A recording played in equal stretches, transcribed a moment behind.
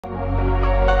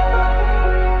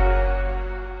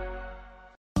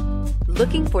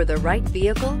Looking for the right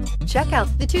vehicle? Check out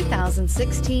the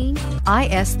 2016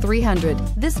 IS 300.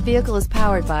 This vehicle is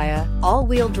powered by a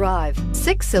all-wheel drive,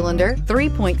 6-cylinder,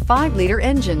 3.5-liter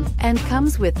engine and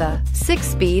comes with a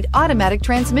 6-speed automatic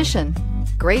transmission.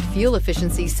 Great fuel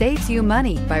efficiency saves you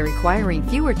money by requiring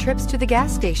fewer trips to the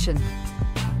gas station.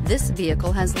 This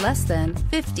vehicle has less than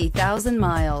 50,000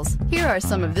 miles. Here are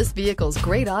some of this vehicle's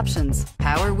great options: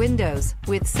 power windows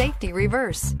with safety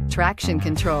reverse, traction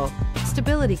control,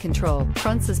 stability control,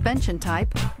 front suspension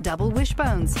type, double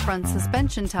wishbones, front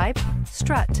suspension type,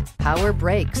 strut, power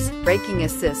brakes, braking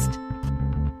assist.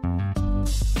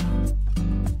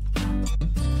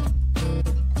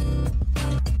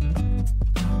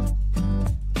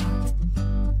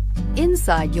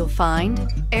 Inside you'll find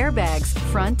airbags,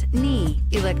 front knee,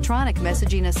 electronic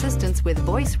messaging assistance with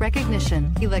voice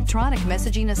recognition, electronic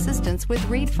messaging assistance with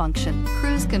read function,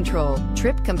 cruise control,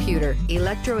 trip computer,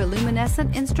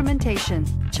 electroluminescent instrumentation,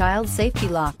 child safety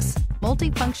locks,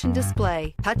 multifunction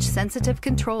display, touch-sensitive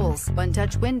controls,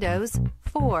 one-touch windows,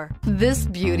 4. This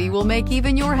beauty will make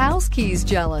even your house keys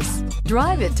jealous.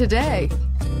 Drive it today.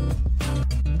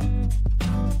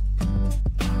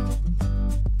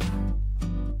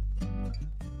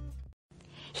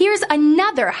 Here's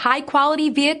another high-quality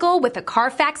vehicle with a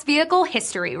Carfax Vehicle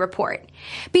History Report.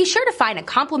 Be sure to find a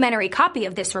complimentary copy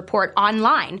of this report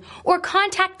online or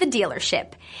contact the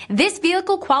dealership. This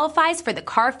vehicle qualifies for the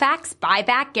Carfax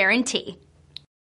Buyback Guarantee.